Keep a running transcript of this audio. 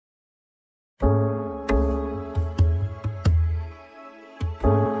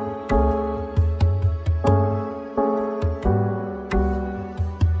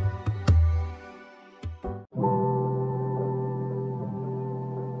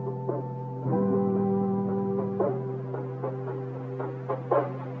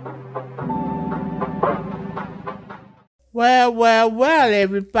Well,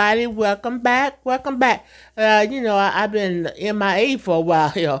 everybody. Welcome back. I've been MIA for a while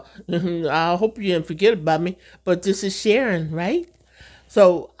here. I hope you didn't forget about me, but this is Sharon, right?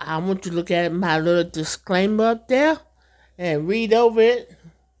 So I want you to look at my little disclaimer up there and read over it.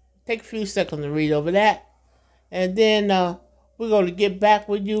 Take a few seconds to read over that. And then we're going to get back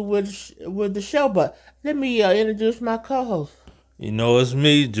with you with the show. But let me introduce my co-host. You know, it's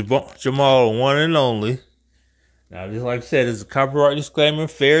me, Jamal, one and only. Now, just like I said, it's a copyright disclaimer,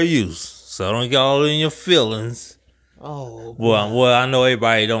 fair use. So don't get all in your feelings. Oh, well, I know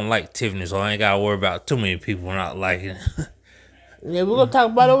everybody don't like Tiffany, so I ain't got to worry about too many people not liking it. Yeah, we're going to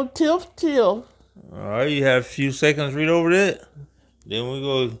talk about old Tiff. All right, you have a few seconds to read over that. Then we're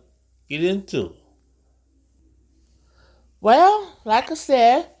going to get into it. Well, like I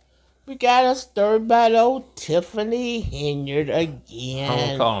said, we got a story about old Tiffany Henyard again. I'm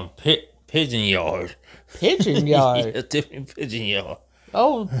going to call him Pigeon Yard. Pigeon Yard? Yeah, Tiffany Pigeon Yard.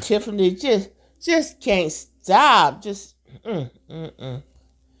 Oh, Tiffany just can't stop.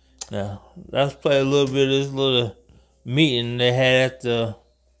 Now, let's play a little bit of this little meeting they had at the,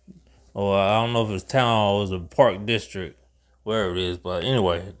 I don't know if it's town hall or it was a park district, wherever it is, but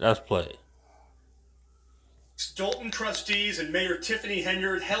anyway, let's play it. Dalton trustees and Mayor Tiffany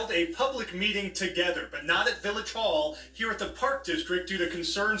Henyard held a public meeting together, but not at Village Hall, here at the Park District due to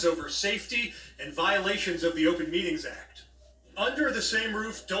concerns over safety and violations of the Open Meetings Act. Under the same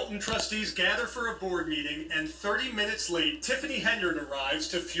roof, Dalton trustees gather for a board meeting, and 30 minutes late, Tiffany Henyard arrives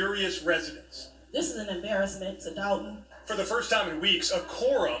to furious residents. This is an embarrassment to Dalton. For the first time in weeks, a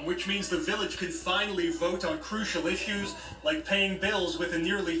quorum, which means the village can finally vote on crucial issues like paying bills with a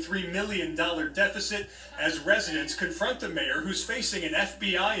nearly $3 million deficit, as residents confront the mayor who's facing an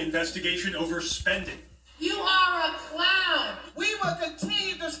FBI investigation over spending. You are a clown. We will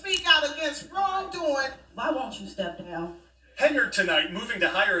continue to speak out against wrongdoing. Why won't you step down? Henyard tonight moving to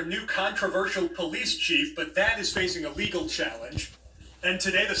hire a new controversial police chief, but that is facing a legal challenge. And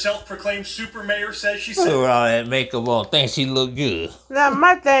today, the self-proclaimed super mayor says she's... Look at all that makeup on. Think she look good. Now,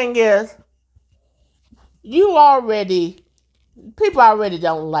 my thing is, people already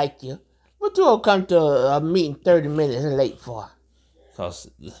don't like you. What you gonna come to a meeting 30 minutes late for? Because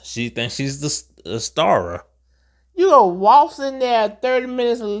she thinks she's the starer. You gonna waltz in there 30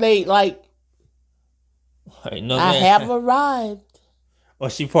 minutes late like, I have arrived. Well,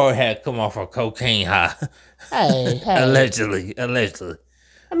 she probably had come off her cocaine high. Hey. Allegedly.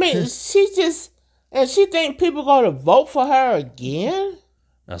 I mean, she think people gonna vote for her again?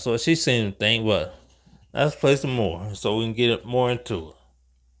 That's what she seemed to think, but let's play some more so we can get more into it.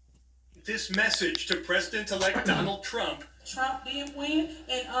 This message to President-elect Donald Trump. Trump did win,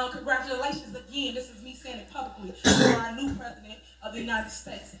 and congratulations again. This is me saying it publicly. You are our new president of the United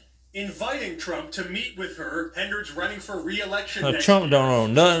States. Inviting Trump to meet with her. Henyard's running for re-election next Trump year. don't know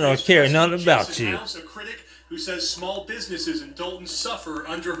nothing or care nothing about you. House, a critic who says small businesses in Dalton suffer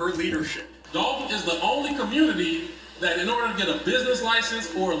under her leadership. Dalton is the only community that in order to get a business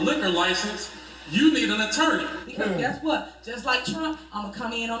license or a liquor license, you need an attorney. Because guess what? Just like Trump, I'm going to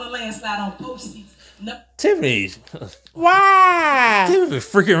come in on a landslide on both seats. No. Tiffany. Why? Tiffany's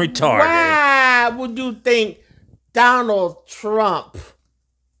freaking retarded. Why would you think Donald Trump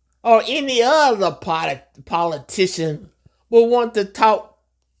or any other politician will want to talk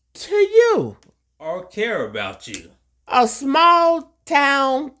to you? Or care about you. A small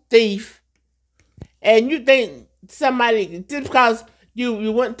town thief. And you think somebody, just because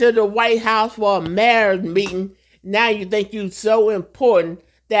you went to the White House for a mayor's meeting, now you think you're so important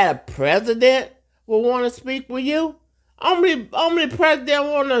that a president will want to speak with you? Only president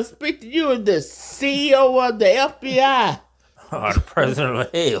want to speak to you is the CEO of the FBI. Oh, the president of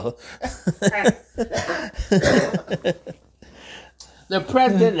hell. The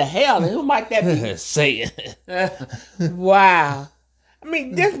president of hell. Who might that be? Satan. Wow. I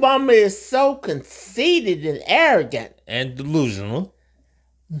mean, this woman is so conceited and arrogant. And delusional.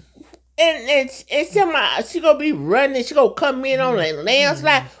 And somehow she gonna be running. She gonna come in on a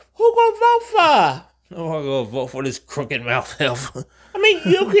landslide. Who gonna vote for her? I'm gonna vote for this crooked mouth elf. I mean,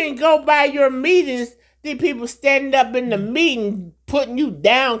 you can go by your meetings. The people standing up in the meeting, putting you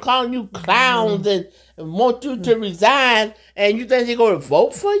down, calling you clowns, and want you to resign, and you think they're going to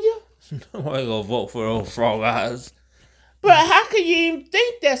vote for you? I'm going to vote for those frog eyes. But how can you even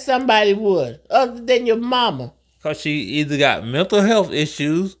think that somebody would, other than your mama? Because she either got mental health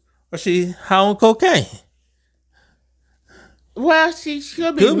issues or she high on cocaine. Well, she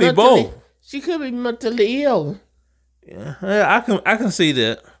could be both. She could be mentally ill. Yeah, I can see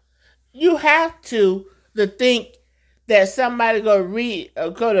that. You have to think that somebody go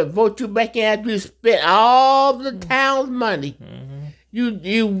to vote you back in after you spent all the town's money.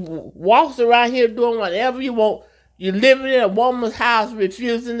 You walks around here doing whatever you want. You living in a woman's house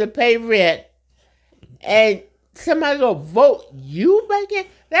refusing to pay rent, and somebody go vote you back in.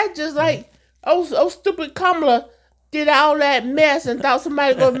 That's just like stupid Kamala did all that mess and thought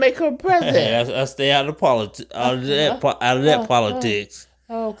somebody gonna make her president. I stay out of politics. Out of that politics.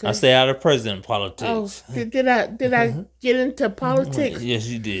 Okay. I stay out of president politics. Oh, did I get into politics? Yes,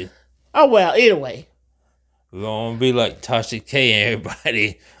 you did. Oh well. Anyway, We're gonna be like Tasha K and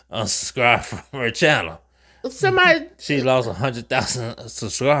everybody unsubscribe from her channel. somebody. She lost 100,000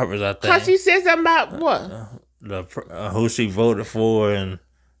 subscribers, I Cause think. she said something about what? Who she voted for and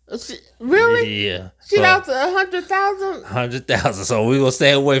Really? yeah, She so, lost 100,000. 100,000. So we gonna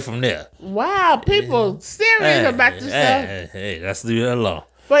stay away from there. Wow, people serious about this stuff. Hey, let's leave that alone.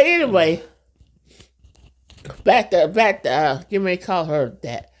 But anyway, back to give me a call her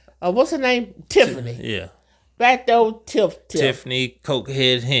that. What's her name? Tiffany. Yeah, Back to old Tiff. Tiffany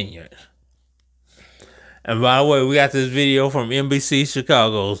Cokehead Henyard. And by the way, we got this video from NBC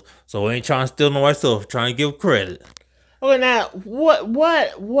Chicago's, so we ain't trying to steal nobody's stuff. Trying to give credit. Okay, now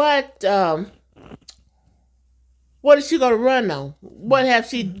what is she gonna run on? What have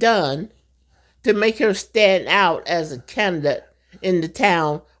she done to make her stand out as a candidate in the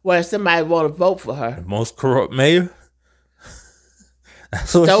town where somebody want to vote for her? The most corrupt mayor.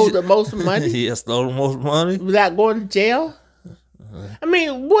 That's what Stole she- the most money Yeah, stole the most money. without going to jail. I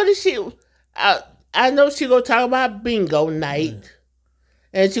mean, what is she? I know she gonna talk about bingo night,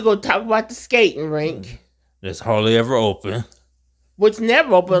 and she gonna talk about the skating rink, That's hardly ever open. which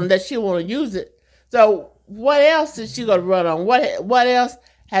never open unless she want to use it. So what else is she gonna run on? What else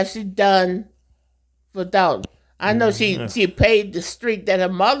has she done for Dalton? I know she paid the street that her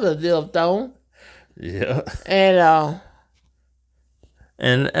mother lived on, Yeah. and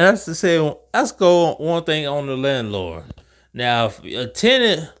And that's to say, let's go one thing on the landlord. Now, if a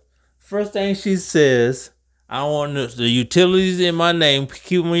tenant, first thing she says, I want the utilities in my name,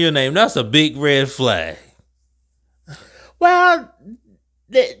 keep them in your name. That's a big red flag. well,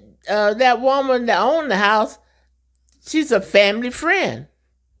 that woman that owned the house, she's a family friend.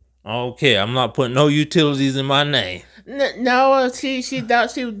 Okay, I'm not putting no utilities in my name. No, she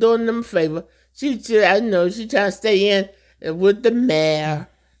thought she was doing them a favor. I know she trying to stay in with the mayor.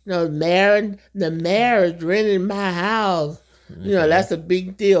 You know, the mayor is renting my house. You know, that's a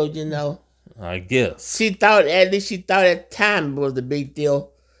big deal. You know, I guess. at least she thought at the time it was a big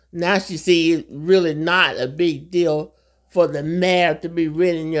deal. Now she see it's really not a big deal for the mayor to be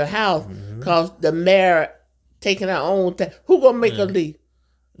renting your house because the mayor taking her own time. Who gonna make her leave?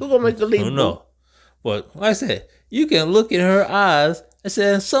 Who gonna make her leave? Who know? But like I said, you can look in her eyes and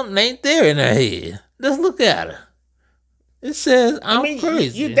say something ain't there in her head. Just look at her. It says I'm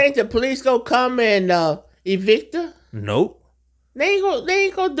crazy. You think the police gonna come and evict her? Nope. They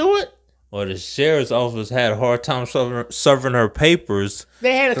ain't gonna do it. Well, the sheriff's office had a hard time serving her papers.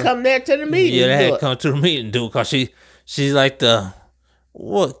 They had to come there to the meeting. Yeah, they to had do to it. come to the meeting to do it because she's like the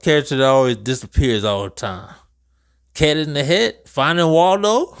what character that always disappears all the time? Cat in the Hat, Finding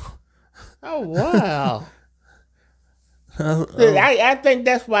Waldo. Oh wow! I think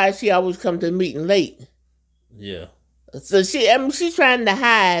that's why she always come to the meeting late. Yeah. So she's trying to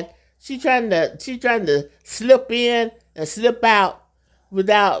hide. She's trying to slip in and slip out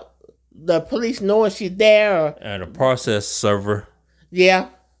without the police knowing she's there. Or, And a process server. yeah,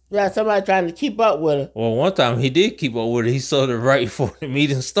 somebody trying to keep up with her. Well, one time he did keep up with it. He saw it right before the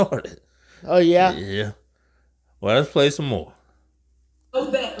meeting started. Oh yeah. Yeah. Well, let's play some more.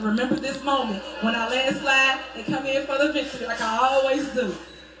 Go back. Remember this moment when I landslide and come in for the victory like I always do.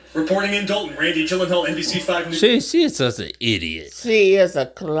 Reporting in Dalton, Randy Gyllenhaal, NBC 5 News. She is such an idiot. She is a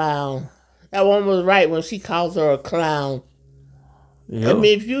clown. That woman was right when she calls her a clown. Yep. I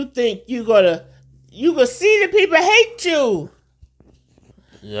mean, if you think you gonna see the people hate you.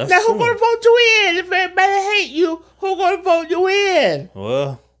 That's Now, who true. gonna vote you in? If everybody hate you, who gonna vote you in?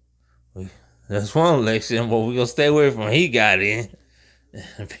 Well, that's one election, but we're going to stay away from he got in.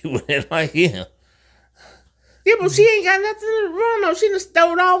 And people didn't like him. Yeah, but she ain't got nothing to run on. She done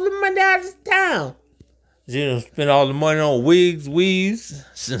stole all the money out of this town. She done spent all the money on wigs, weaves,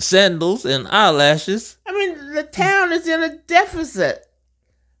 and sandals, and eyelashes. I mean, the town is in a deficit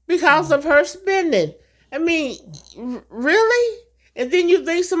because of her spending. I mean, really? And then you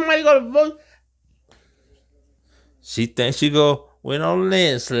think somebody gonna vote? She thinks she go win on a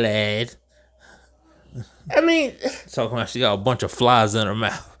landslide. I mean, Talking about she got a bunch of flies in her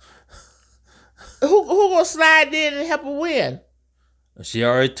mouth. who gonna slide in and help her win? She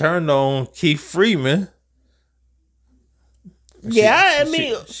already turned on Keith Freeman. Yeah, I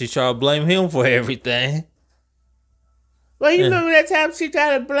mean, she tried to blame him for everything. well, you remember that time she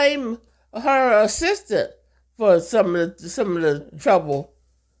tried to blame her assistant for some of the trouble.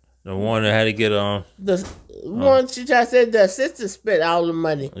 The one that had to get on. The one she tried to say the assistant spent all the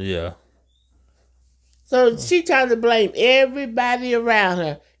money. Yeah. So she trying to blame everybody around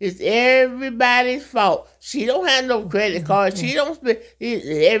her. It's everybody's fault. She don't have no credit card. She don't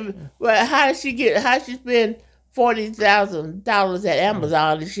spend well, how she spend $40,000 at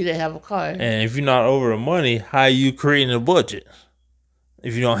Amazon if she didn't have a card? And if you're not over the money, how you creating a budget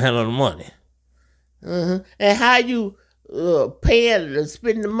if you don't handle the money? Mm-hmm. And how you paying,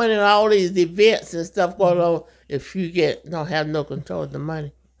 spending the money on all these events and stuff going on if you don't have no control of the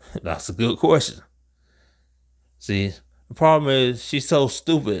money? That's a good question. See, the problem is she's so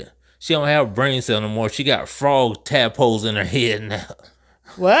stupid. She don't have brain cell no more. She got frog tadpoles in her head now.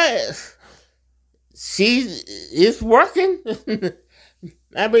 What? It's working.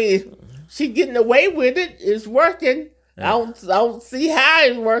 I mean, she getting away with it. It's working. Yeah. I don't see how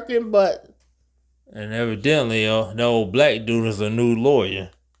it's working, but. And evidently, the old black dude is a new lawyer.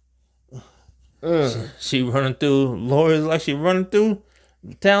 She running through lawyers like she running through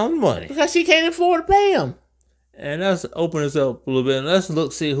town money. Because she can't afford to pay them. And let's open this up a little bit. And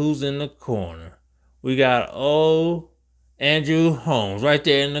let's see who's in the corner. We got old Andrew Holmes right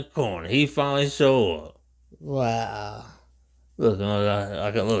there in the corner. He finally showed up. Wow. Look,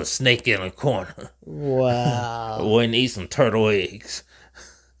 like a little snake in the corner. Wow. Waiting to eat some turtle eggs.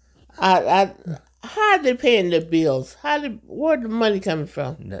 How are they paying their bills? Where the money coming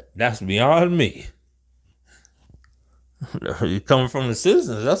from? That's beyond me. It's coming from the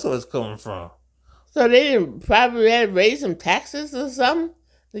citizens. That's where it's coming from. So they didn't probably had to raise some taxes or something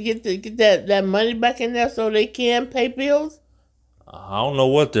to get that money back in there so they can pay bills? I don't know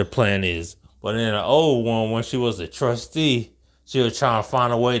what their plan is, but in the old one, when she was a trustee, she was trying to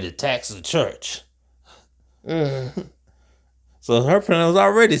find a way to tax the church. So her plan was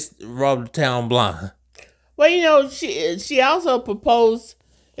already rob the town blind. Well, she also proposed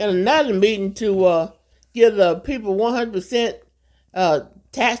in another meeting to give the people 100%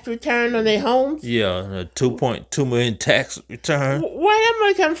 tax return on their homes. Yeah, a $2.2 million tax return. Where that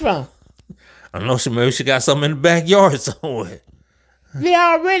money come from? I don't know. Maybe she got something in the backyard somewhere. They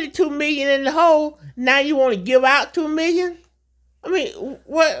already $2 million in the hole. Now you want to give out $2 million? I mean,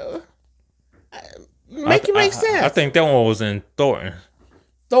 what? Make sense. I think that one was in Thornton.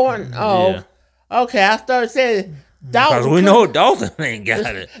 Thornton. Oh, yeah. Okay. I started saying Dalton. Because we know Dalton ain't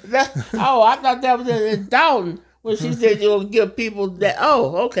got it. I thought that was in Dalton when she said you'll give people that.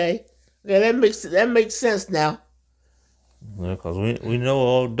 Oh, okay. Yeah, that makes sense now. Because we know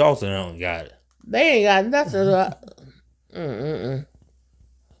old Dalton don't got it. They ain't got nothing.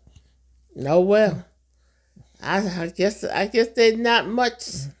 No, well, I guess there's not much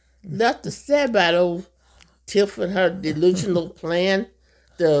left to say about old Tiff and her delusional plan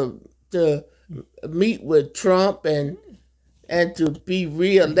to meet with Trump and to be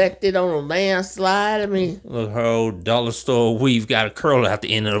reelected on a landslide. I mean, look, her old dollar store weave got a curl out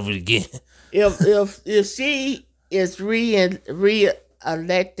the end of it again. if she is reelected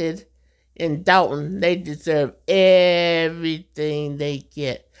in Dalton, they deserve everything they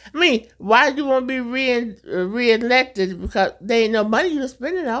get. I mean, why do you want to be reelected? Because they ain't no money to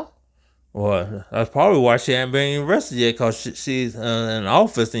spend it on. Well, that's probably why she ain't been arrested yet, because she's in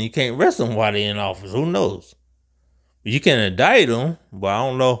office and you can't arrest them while they're in office. Who knows? You can indict them, but I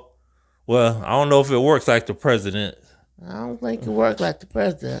don't know. Well, I don't know if it works like the president. I don't think it works like the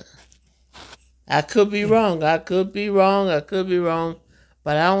president. I could be wrong.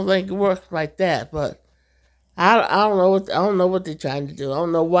 But I don't think it works like that. But I don't know what they're trying to do. I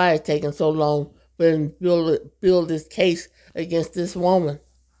don't know why it's taking so long for them to build this case against this woman.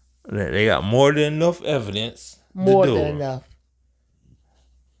 They got more than enough evidence. More than enough.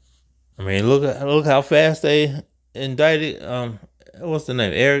 I mean, look how fast they indicted. What's the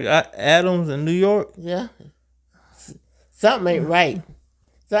name? Eric Adams in New York. Yeah. Something ain't right.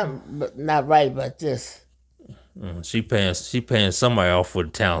 Something not right about this. She paying somebody off for the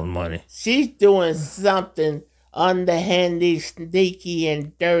town's money. She's doing something underhanded, sneaky,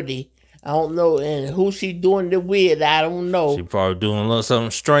 and dirty. I don't know, and who she doing it with, I don't know. She probably doing a little something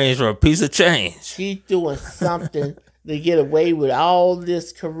strange for a piece of change. She's doing something to get away with all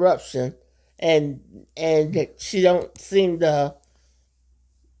this corruption, and she don't seem to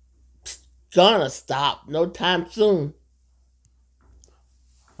gonna stop no time soon.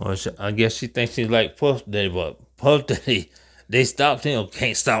 Well, I guess she thinks she's like Puff Daddy, but Puff Daddy, they stopped him,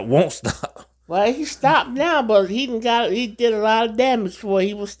 can't stop, won't stop. Well, he stopped now, but he did a lot of damage before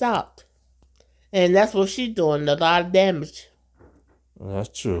he was stopped. And that's what she's doing, a lot of damage. That's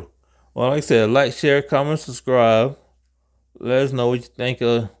true. Well, like I said, like, share, comment, subscribe. Let us know what you think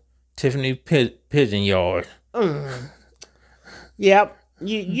of Tiffany Pigeon Yard. Yep.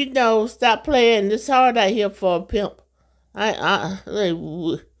 You know, stop playing. It's hard out here for a pimp.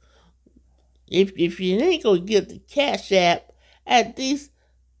 If you ain't gonna get the Cash App, at least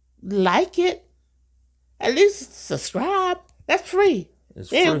like it. At least subscribe. That's free.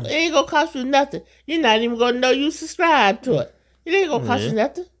 It's It free. ain't gonna cost you nothing. You're not even gonna know you subscribe to it. It ain't gonna cost you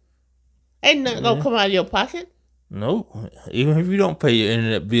nothing. Ain't nothing gonna come out of your pocket. Nope. Even if you don't pay your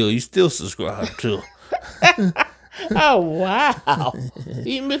internet bill, you still subscribe to. Oh wow!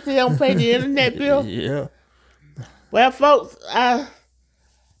 Even if they don't pay the internet bill. Yeah. Well, folks, I'm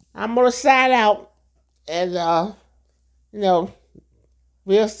gonna sign out, and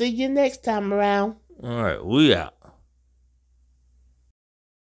we'll see you next time around. All right, we out.